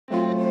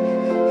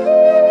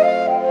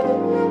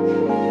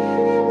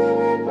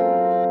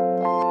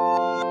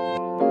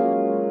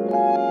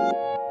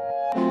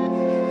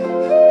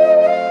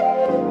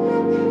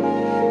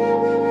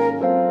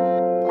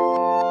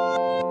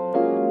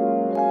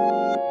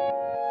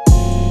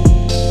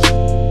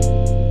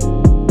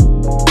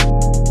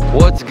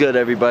good,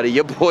 everybody?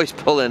 Your boy's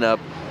pulling up,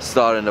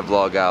 starting the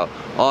vlog out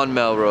on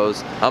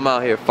Melrose. I'm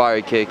out here,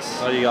 fire kicks.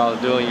 How you all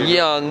doing?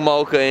 Young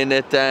Mocha in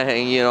the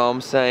thing, you know what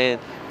I'm saying?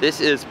 This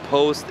is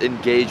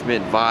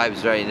post-engagement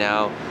vibes right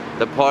now.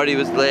 The party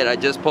was lit. I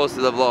just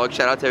posted the vlog.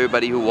 Shout out to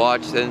everybody who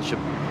watched and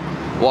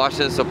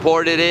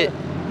supported it.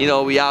 You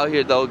know, we out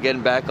here though,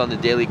 getting back on the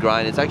daily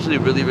grind. It's actually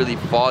really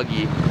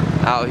foggy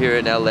out here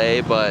in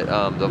LA, but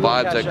the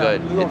vibes are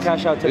good. We're gonna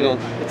cash out today.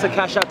 It's a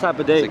cash out type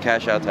of day. It's a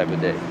cash out type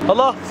of day.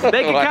 Hello,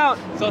 make it count.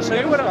 So I'll show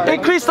you what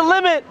increase the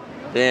limit.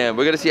 Damn,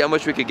 we're gonna see how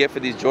much we could get for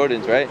these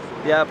Jordans, right?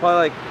 Yeah,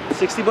 probably like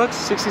 60 bucks,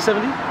 60,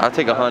 70. I'll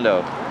take a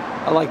hundo.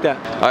 I like that.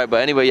 All right,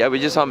 but anyway, yeah, we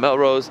just on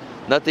Melrose.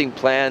 Nothing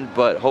planned,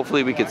 but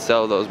hopefully we could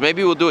sell those.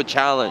 Maybe we'll do a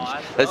challenge.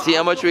 Let's see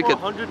how much we could.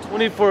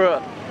 120 for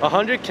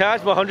 100 cash,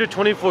 but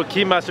 120 for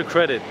Keymaster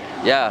credit.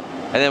 Yeah,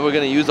 and then we're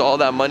gonna use all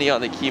that money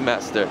on the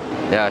Keymaster.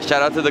 Yeah,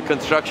 shout out to the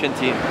construction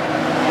team.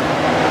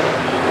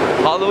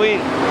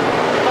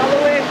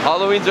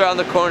 Halloween's around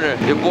the corner.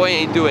 Your boy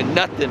ain't doing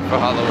nothing for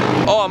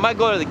Halloween. Oh, I might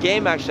go to the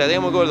game actually. I think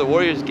I'm gonna go to the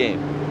Warriors game.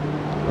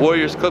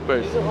 Warriors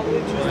Clippers.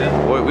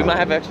 We might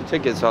have extra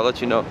tickets, so I'll let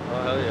you know.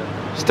 Oh, hell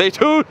yeah. Stay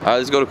tuned. All right,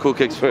 let's go to Cool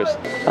Kicks first.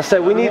 I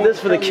said we need this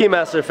for the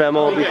Keymaster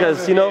famo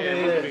because, you know,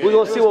 we're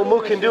gonna see what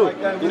Mook can do.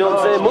 You know what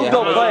I'm saying? Mook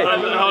don't play.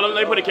 Hold on,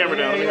 let me put the camera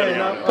down.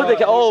 Put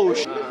the oh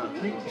sh.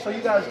 So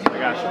you guys do. I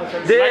got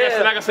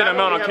you. Not gonna say that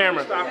man on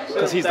camera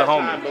because he's the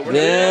homie.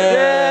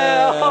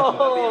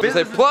 Yeah. It's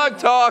like plug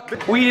talk.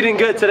 We eating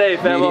good today,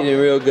 famo. We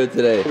eating real good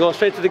today. We're going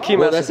straight to the Keymaster.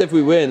 Well, that's if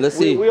we win. Let's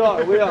see. We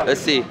are. Let's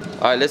see.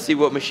 All right, let's see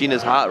what machine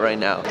is hot right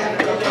now.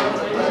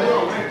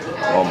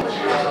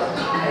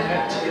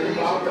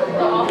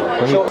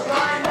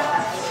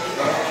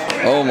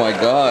 Oh my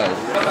God.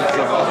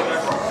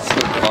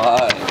 So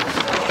hot.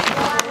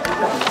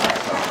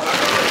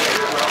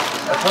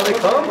 That's how they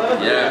come?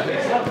 Yeah.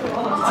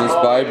 It's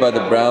inspired by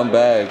the brown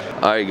bag.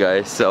 Alright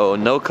guys, so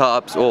no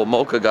cops. Oh,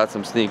 Mocha got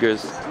some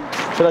sneakers.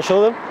 Should I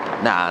show them?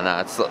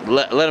 Nah, it's,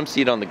 let them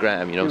see it on the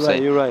gram, you know what I'm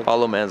saying? You're right.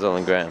 Follow man's on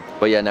the gram.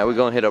 But yeah, now we're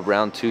gonna hit up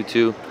round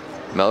 2-2.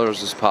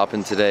 Melrose is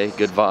popping today.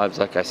 Good vibes,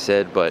 like I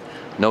said, but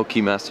no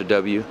Keymaster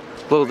W. A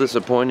little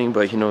disappointing,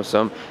 but you know,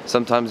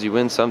 sometimes you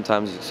win,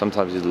 sometimes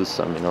you lose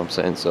some, you know what I'm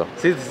saying? So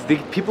see,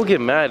 people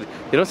get mad.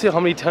 They don't say how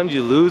many times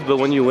you lose, but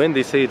when you win,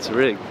 they say it's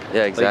rigged.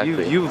 Yeah, exactly.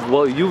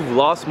 Like you've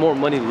lost more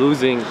money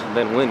losing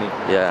than winning.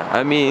 Yeah,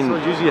 I mean,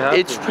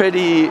 it's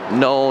pretty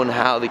known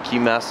how the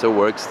Keymaster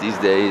works these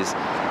days.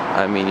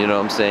 I mean, you know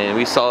what I'm saying?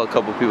 We saw a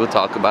couple people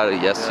talk about it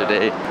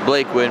yesterday.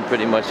 Blake Wynn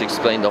pretty much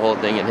explained the whole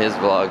thing in his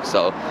vlog,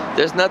 so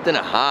there's nothing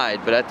to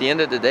hide, but at the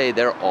end of the day,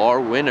 there are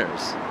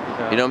winners.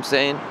 You know what I'm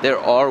saying? There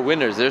are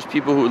winners. There's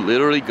people who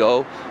literally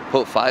go,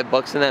 put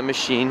 $5 in that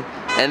machine,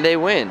 and they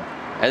win.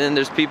 And then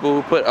there's people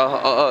who put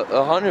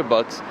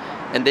 $100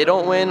 and they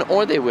don't win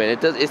or they win.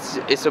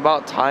 It's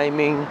about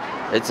timing.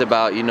 It's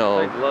about, you know,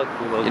 like luck,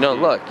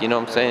 luck, you know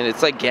what I'm saying?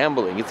 It's like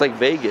gambling. It's like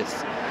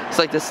Vegas. It's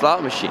like the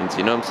slot machines,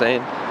 you know what I'm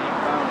saying?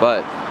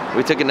 But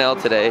we took an L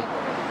today.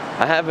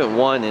 I haven't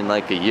won in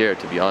like a year,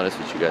 to be honest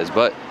with you guys,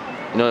 but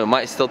you know, it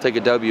might still take a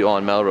W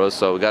on Melrose,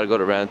 so we gotta go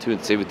to round 2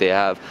 and see what they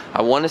have.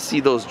 I wanna see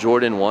those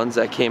Jordan 1s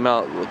that came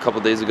out a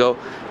couple days ago.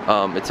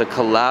 It's a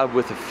collab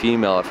with a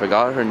female. I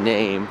forgot her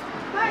name.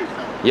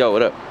 Yo,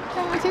 what up?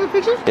 Can I take a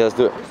picture? Yeah, let's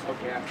do it.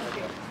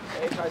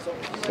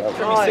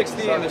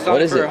 60 and the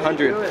What is it?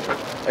 100.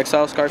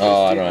 XL Scarface.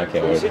 Oh, I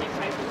can't wait.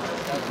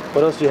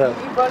 What else do you have?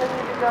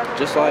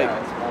 Just like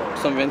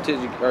some vintage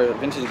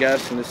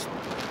gas and this.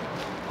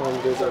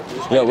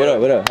 Yo, what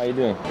up? How you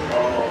doing?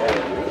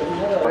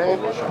 I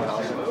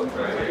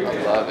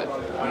love it.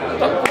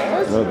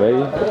 Hello,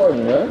 baby.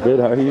 Good,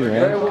 how are you,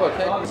 man?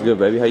 It's good,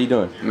 baby. How you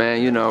doing?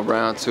 Man, you know,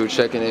 round 2,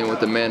 checking in with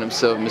the man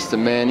himself, Mr.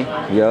 Manny.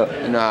 Yup.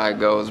 You know how it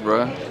goes,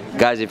 bro.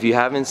 Guys, if you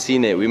haven't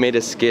seen it, we made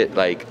a skit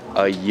like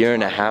a year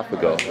and a half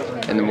ago.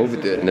 In the movie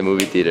theater. In the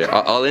movie theater.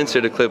 I'll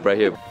insert a clip right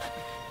here.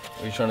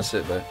 Where you trying to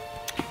sit, babe?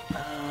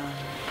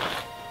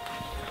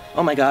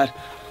 Oh my God.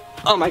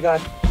 Oh my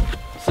God.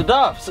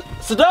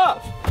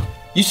 Sadaf!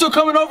 You still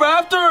coming over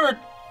after?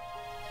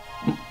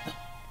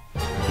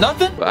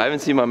 Nothing? I haven't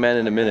seen my man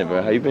in a minute,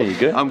 bro. How you been? You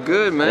good? I'm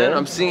good, man. Yeah?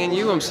 I'm seeing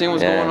you. I'm seeing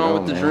what's going on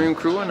with the Dream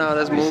Crew and how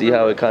that's moving. You see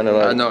how it kind of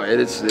like... I know, it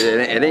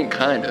ain't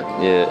kinda.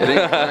 Yeah. It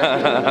ain't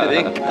kinda. It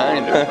ain't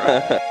kinda,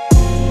 bro.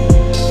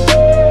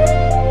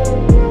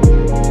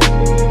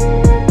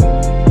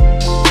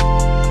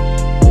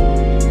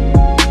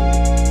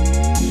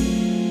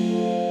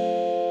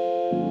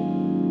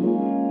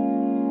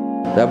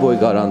 That boy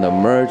got on the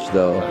merch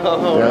though.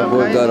 That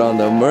boy got on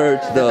the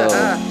merch though.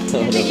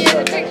 Can you get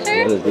a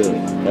picture?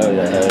 Hell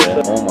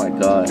yeah. Oh my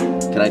God.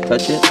 Can I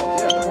touch it?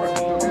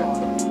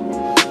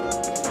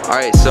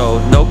 Alright, so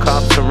no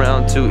cops from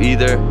round 2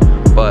 either.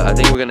 But I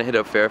think we're gonna hit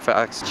up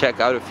Fairfax, check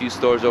out a few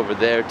stores over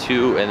there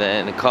too, and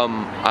then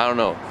come, I don't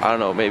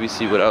know, maybe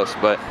see what else,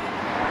 but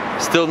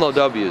still no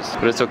W's.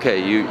 But it's okay,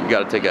 you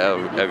gotta take it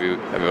out,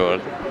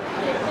 everyone.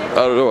 I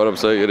don't know what I'm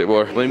saying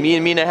anymore. When me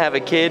and Mina have a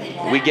kid,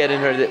 we get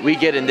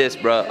in this,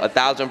 bro.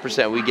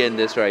 1000%, we get in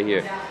this right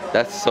here.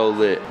 That's so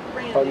lit.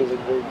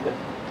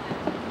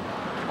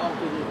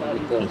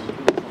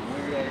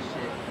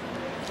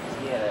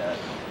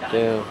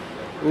 Damn.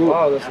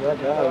 Wow, that's not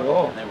bad at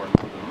all.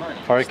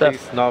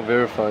 Firecakes not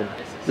verified.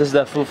 This is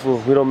that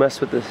fufu. We don't mess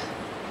with this.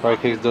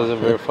 Firecakes doesn't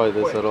verify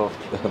this at all.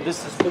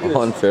 This is, look at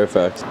On this.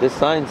 Fairfax. This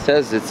sign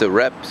says it's a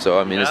rep, so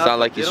I mean, it's not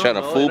like he's trying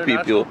to fool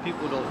people.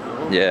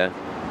 Yeah.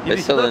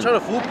 He's not trying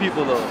to fool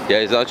people though.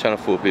 Yeah, he's not trying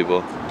to fool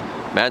people.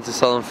 Man's just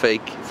selling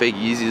fake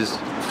Yeezys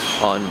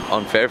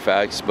on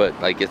Fairfax, but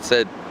like it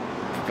said,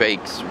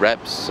 fakes,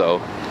 reps, so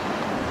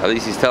at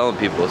least he's telling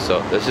people, so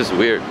that's just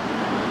weird.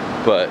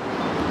 But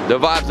the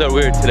vibes are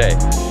weird today.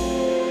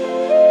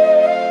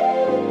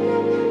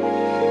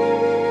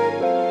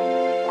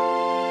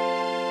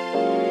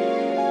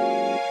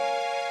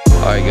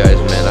 Alright guys,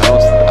 man,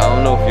 I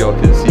don't know if y'all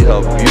can see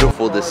how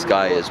beautiful the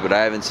sky is, but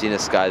I haven't seen a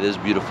sky this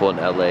beautiful in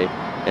LA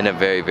in a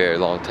very, very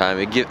long time.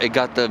 It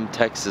got them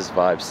Texas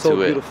vibes to it. So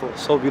beautiful,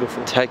 so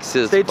beautiful.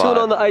 Texas Stay vibe. tuned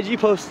on the IG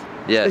post.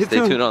 Yeah, stay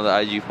tuned on the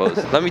IG post.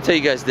 Let me tell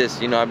you guys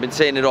this, you know, I've been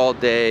saying it all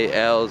day,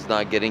 L's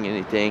not getting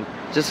anything.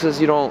 Just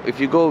because you don't, if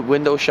you go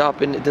window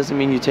shopping, it doesn't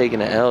mean you're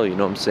taking an L, you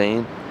know what I'm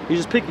saying? You're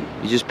just picky.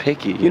 You're just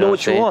picky. You know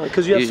what you want,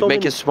 because you have so many. You're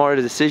making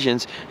smarter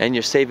decisions and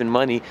you're saving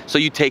money, so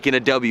you're taking a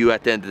W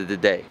at the end of the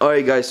day.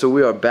 Alright guys, so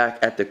we are back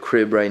at the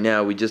crib right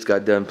now. We just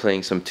got done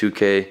playing some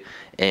 2K,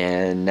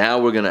 and now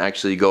we're gonna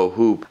actually go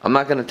hoop. I'm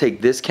not gonna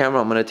take this camera,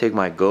 I'm gonna take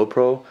my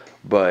GoPro,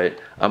 but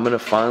I'm gonna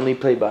finally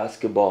play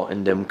basketball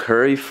in them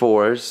Curry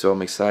 4s, so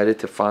I'm excited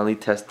to finally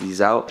test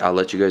these out. I'll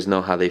let you guys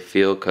know how they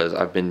feel, because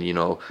I've been, you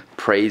know,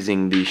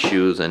 praising these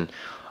shoes, and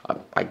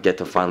I get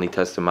to finally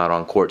test them out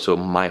on court, so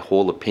my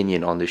whole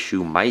opinion on the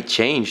shoe might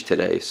change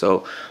today.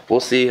 So we'll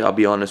see. I'll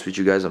be honest with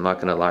you guys, I'm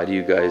not gonna lie to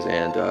you guys.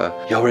 And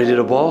y'all ready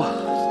to ball?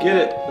 Let's get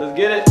it. Let's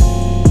get it.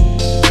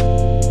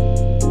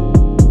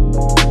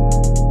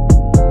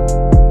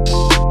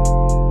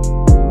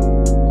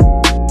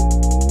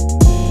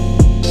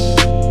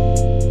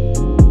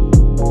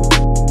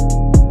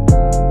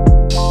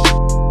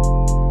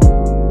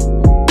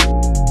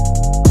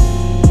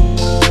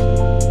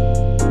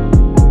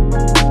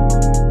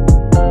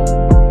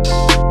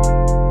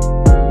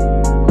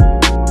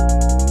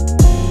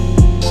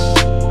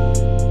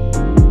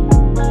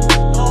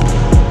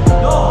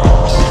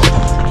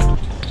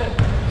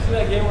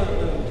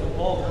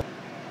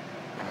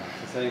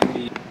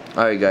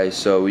 Alright guys,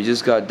 so we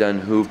just got done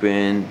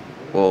hooping.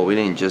 Well, we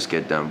didn't just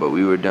get done, but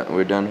we're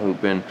done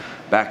hooping,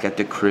 back at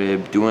the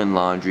crib, doing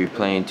laundry,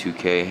 playing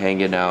 2K,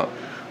 hanging out.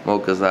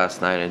 Mocha's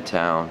last night in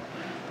town.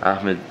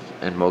 Ahmed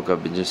and Mocha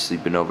have been just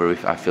sleeping over.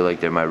 I feel like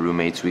they're my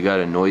roommates. We got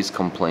a noise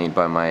complaint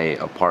by my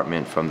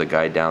apartment from the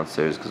guy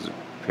downstairs, because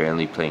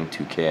apparently playing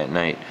 2K at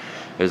night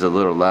is a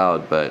little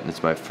loud, but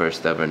it's my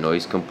first ever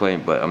noise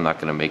complaint, but I'm not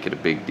gonna make it a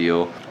big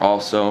deal.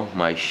 Also,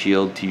 my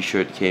Shield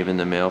t-shirt came in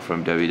the mail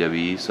from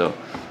WWE, so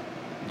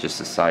just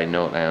a side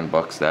note, I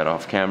unboxed that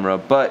off camera.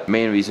 But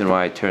main reason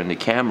why I turned the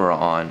camera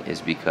on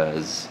is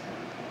because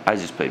I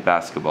just played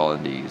basketball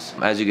in these.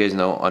 As you guys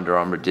know, Under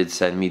Armour did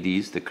send me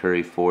these, the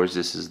Curry 4s.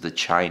 This is the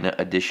China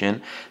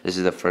edition. This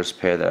is the first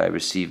pair that I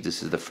received.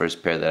 This is the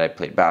first pair that I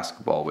played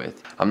basketball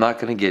with. I'm not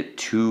gonna get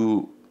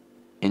too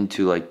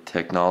into like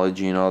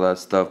technology and all that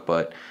stuff,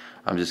 but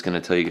I'm just gonna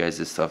tell you guys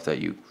the stuff that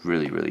you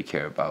really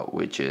care about,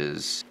 which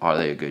is, are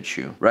they a good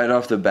shoe? Right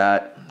off the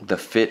bat, the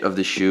fit of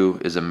the shoe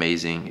is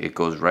amazing. It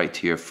goes right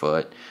to your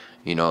foot.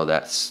 You know,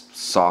 that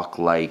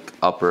sock-like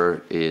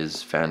upper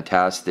is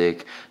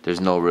fantastic.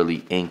 There's no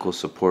really ankle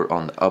support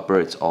on the upper.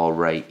 It's all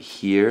right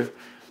here,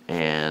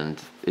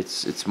 and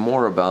it's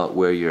more about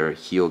where your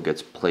heel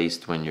gets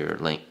placed when your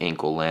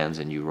ankle lands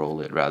and you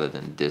roll it, rather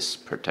than this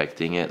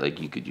protecting it.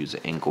 Like, you could use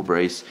an ankle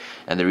brace,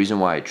 and the reason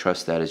why I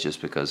trust that is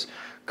just because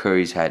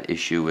Curry's had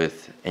issue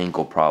with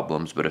ankle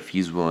problems, but if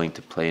he's willing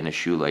to play in a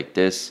shoe like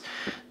this,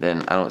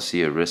 then I don't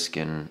see a risk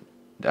in,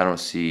 I don't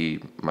see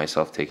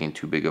myself taking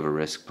too big of a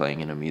risk playing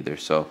in them either.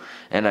 So,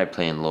 and I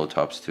play in low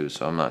tops too,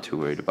 so I'm not too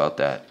worried about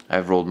that.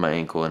 I've rolled my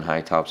ankle in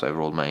high tops, I've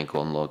rolled my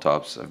ankle in low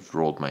tops, I've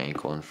rolled my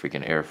ankle in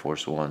freaking Air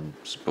Force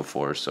Ones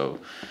before, so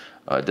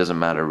it doesn't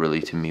matter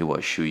really to me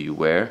what shoe you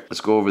wear.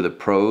 Let's go over the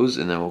pros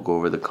and then we'll go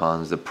over the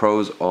cons. The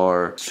pros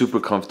are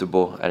super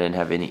comfortable. I didn't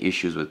have any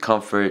issues with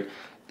comfort.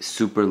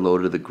 Super low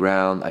to the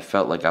ground. I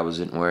felt like I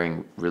wasn't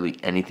wearing really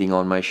anything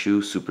on my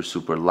shoe.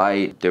 Super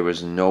light. There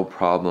was no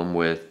problem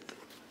with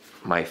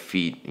my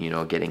feet, you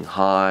know, getting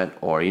hot,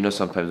 or, you know,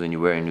 sometimes when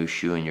you wear a new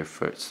shoe and your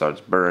foot starts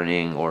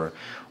burning or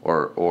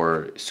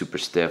super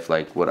stiff.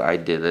 Like what I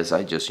did is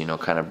I just, you know,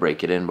 kind of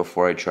break it in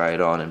before I try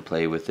it on and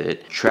play with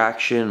it.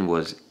 Traction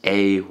was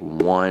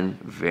A1,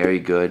 very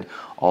good.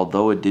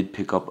 Although it did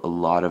pick up a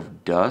lot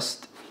of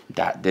dust,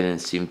 that didn't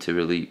seem to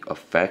really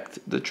affect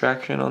the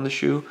traction on the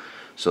shoe.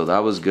 So that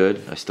was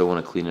good. I still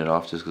want to clean it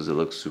off just because it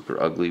looks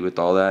super ugly with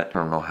all that. I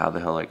don't know how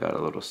the hell I got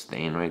a little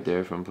stain right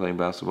there from playing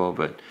basketball,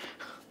 but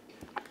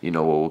you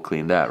know what, we'll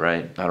clean that,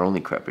 right? Not only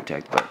Crep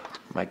Protect, but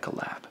my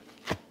collab.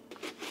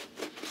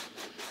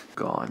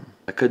 Gone.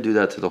 I could do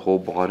that to the whole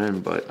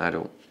bottom, but I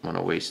don't want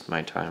to waste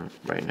my time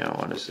right now,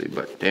 honestly,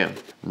 but damn.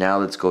 Now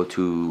let's go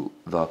to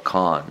the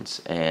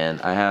cons,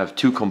 and I have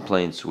two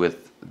complaints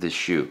with this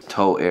shoe.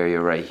 Toe area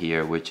right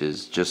here, which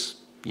is just,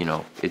 you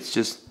know, it's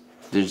just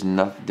there's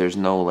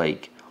no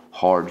like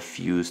hard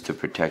fuse to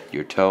protect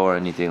your toe or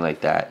anything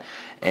like that.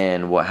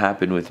 And what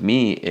happened with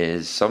me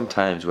is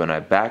sometimes when I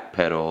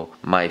backpedal,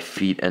 my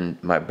feet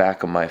and my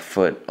back of my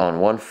foot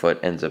on one foot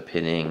ends up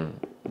hitting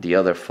the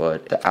other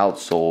foot, the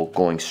outsole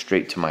going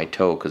straight to my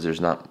toe because there's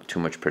not too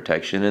much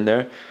protection in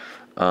there.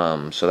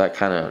 So that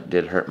kind of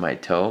did hurt my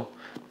toe.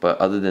 But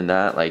other than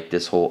that, like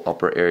this whole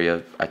upper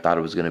area, I thought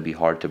it was going to be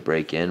hard to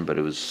break in, but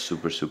it was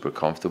super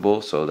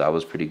comfortable. So that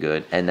was pretty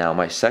good. And now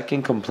my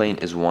second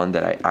complaint is one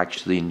that I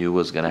actually knew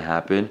was going to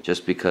happen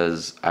just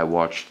because I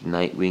watched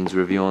Nightwing's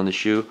review on the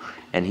shoe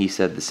and he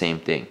said the same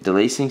thing. The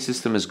lacing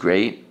system is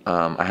great.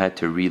 I had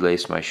to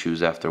relace my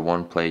shoes after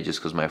one play just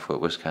because my foot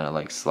was kind of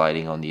like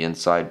sliding on the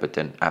inside. But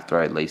then after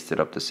I laced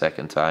it up the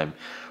second time,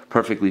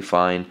 perfectly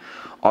fine.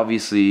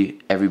 Obviously,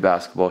 every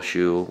basketball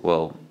shoe,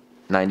 well,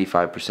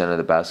 95% of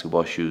the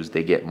basketball shoes,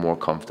 they get more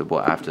comfortable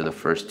after the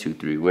first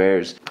 2-3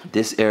 wears.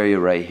 This area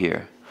right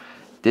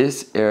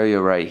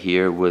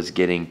here was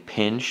getting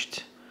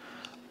pinched.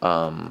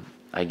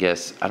 I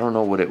guess, I don't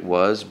know what it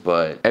was,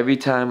 but every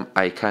time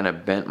I kind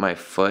of bent my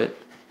foot,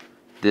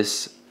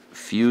 this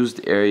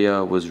fused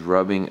area was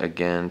rubbing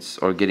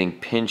against or getting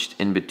pinched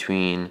in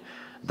between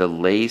the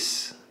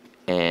lace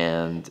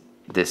and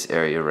this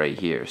area right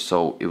here.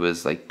 So it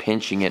was like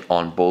pinching it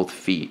on both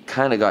feet.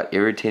 Kind of got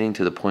irritating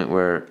to the point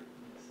where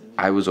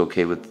I was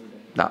okay with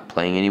not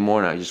playing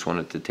anymore, and I just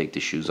wanted to take the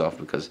shoes off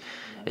because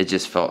it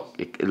just felt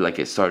like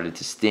it started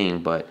to sting.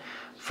 But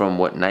from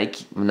what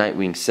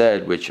Nightwing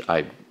said, which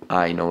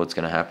I know what's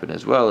going to happen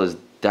as well, is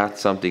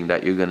that's something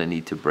that you're going to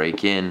need to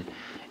break in,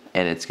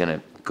 and it's going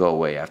to go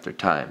away after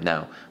time.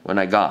 Now, when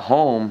I got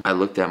home, I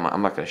looked at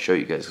I'm not going to show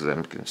you guys because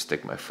I'm going to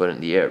stick my foot in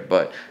the air,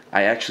 but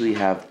I actually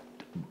have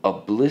a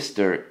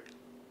blister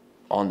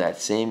on that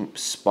same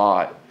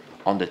spot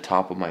on the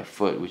top of my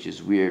foot, which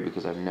is weird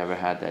because I've never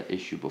had that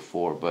issue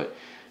before. But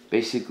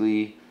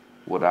basically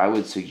what I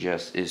would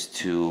suggest is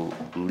to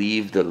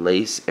leave the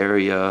lace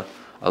area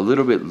a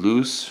little bit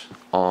loose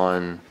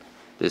on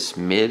this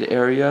mid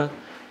area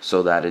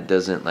so that it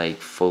doesn't like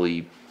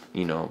fully,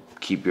 you know,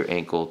 keep your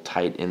ankle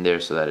tight in there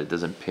so that it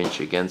doesn't pinch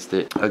against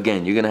it.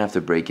 Again, you're gonna have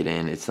to break it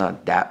in. It's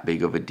not that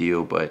big of a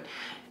deal, but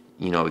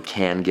you know, it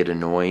can get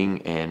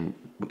annoying. And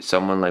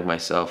someone like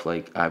myself,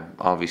 like I'm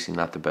obviously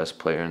not the best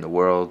player in the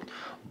world,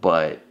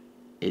 but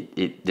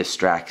it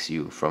distracts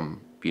you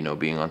from, you know,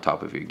 being on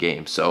top of your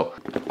game. So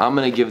I'm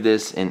gonna give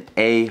this an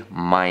A-,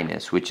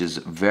 which is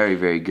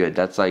very good.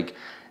 That's like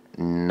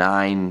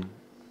 9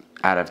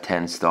 out of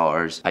 10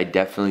 stars. I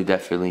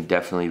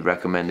definitely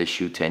recommend this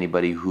shoe to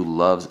anybody who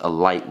loves a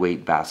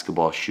lightweight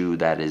basketball shoe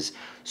that is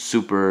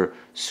super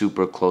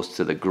close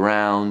to the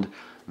ground.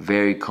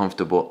 Very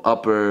comfortable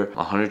upper.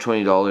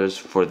 $120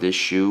 for this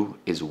shoe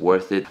is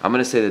worth it. I'm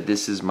gonna say that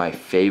this is my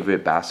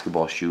favorite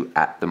basketball shoe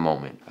at the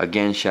moment.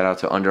 Again, shout out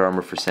to Under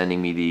Armour for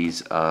sending me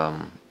these.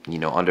 You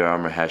know, Under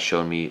Armour has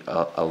shown me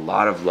a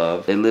lot of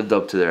love. They lived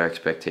up to their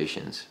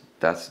expectations.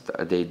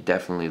 They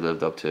definitely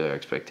lived up to their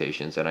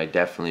expectations, and I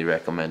definitely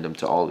recommend them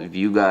to all of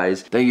you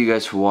guys. Thank you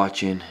guys for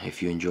watching.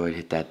 If you enjoyed,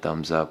 hit that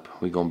thumbs up.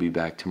 We're gonna be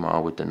back tomorrow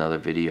with another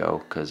video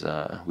because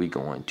we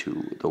going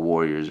to the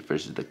Warriors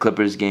versus the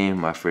Clippers game,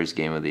 my first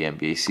game of the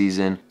NBA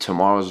season.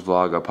 Tomorrow's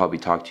vlog, I'll probably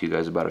talk to you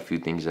guys about a few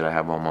things that I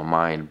have on my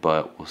mind,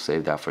 but we'll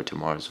save that for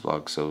tomorrow's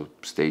vlog, so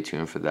stay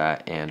tuned for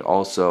that. And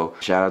also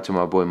shout out to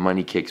my boy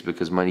Money Kicks,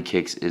 because Money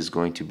Kicks is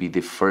going to be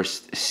the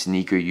first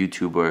sneaker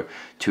YouTuber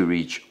to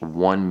reach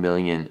 1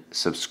 million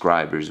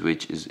subscribers,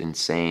 which is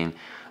insane.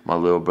 My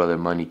little brother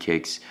Money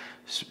Kicks,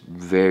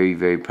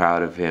 very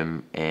proud of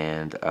him,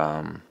 and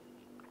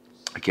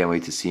I can't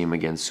wait to see him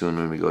again soon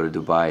when we go to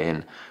Dubai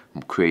and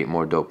create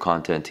more dope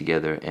content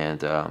together.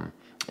 And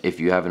if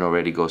you haven't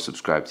already, go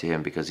subscribe to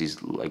him, because he's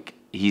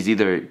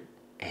either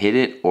hit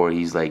it or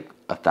he's like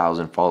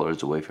 1,000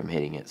 followers away from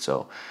hitting it.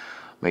 So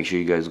make sure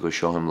you guys go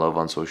show him love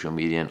on social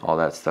media and all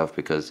that stuff,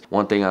 because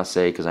one thing I'll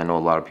say, because I know a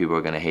lot of people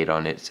are going to hate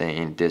on it,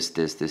 saying this.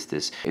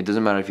 It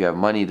doesn't matter if you have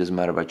money. It doesn't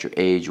matter about your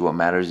age. What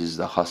matters is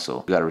the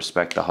hustle. You got to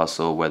respect the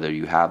hustle, whether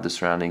you have the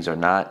surroundings or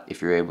not.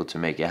 If you're able to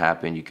make it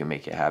happen, you can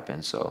make it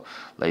happen. So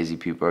lazy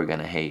people are going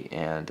to hate,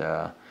 and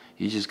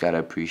you just got to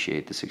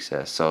appreciate the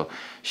success. So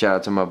shout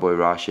out to my boy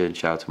Rashid.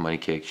 Shout out to Money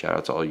Kick. Shout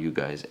out to all you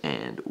guys.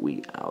 And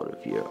we out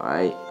of here. All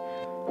right.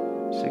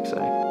 6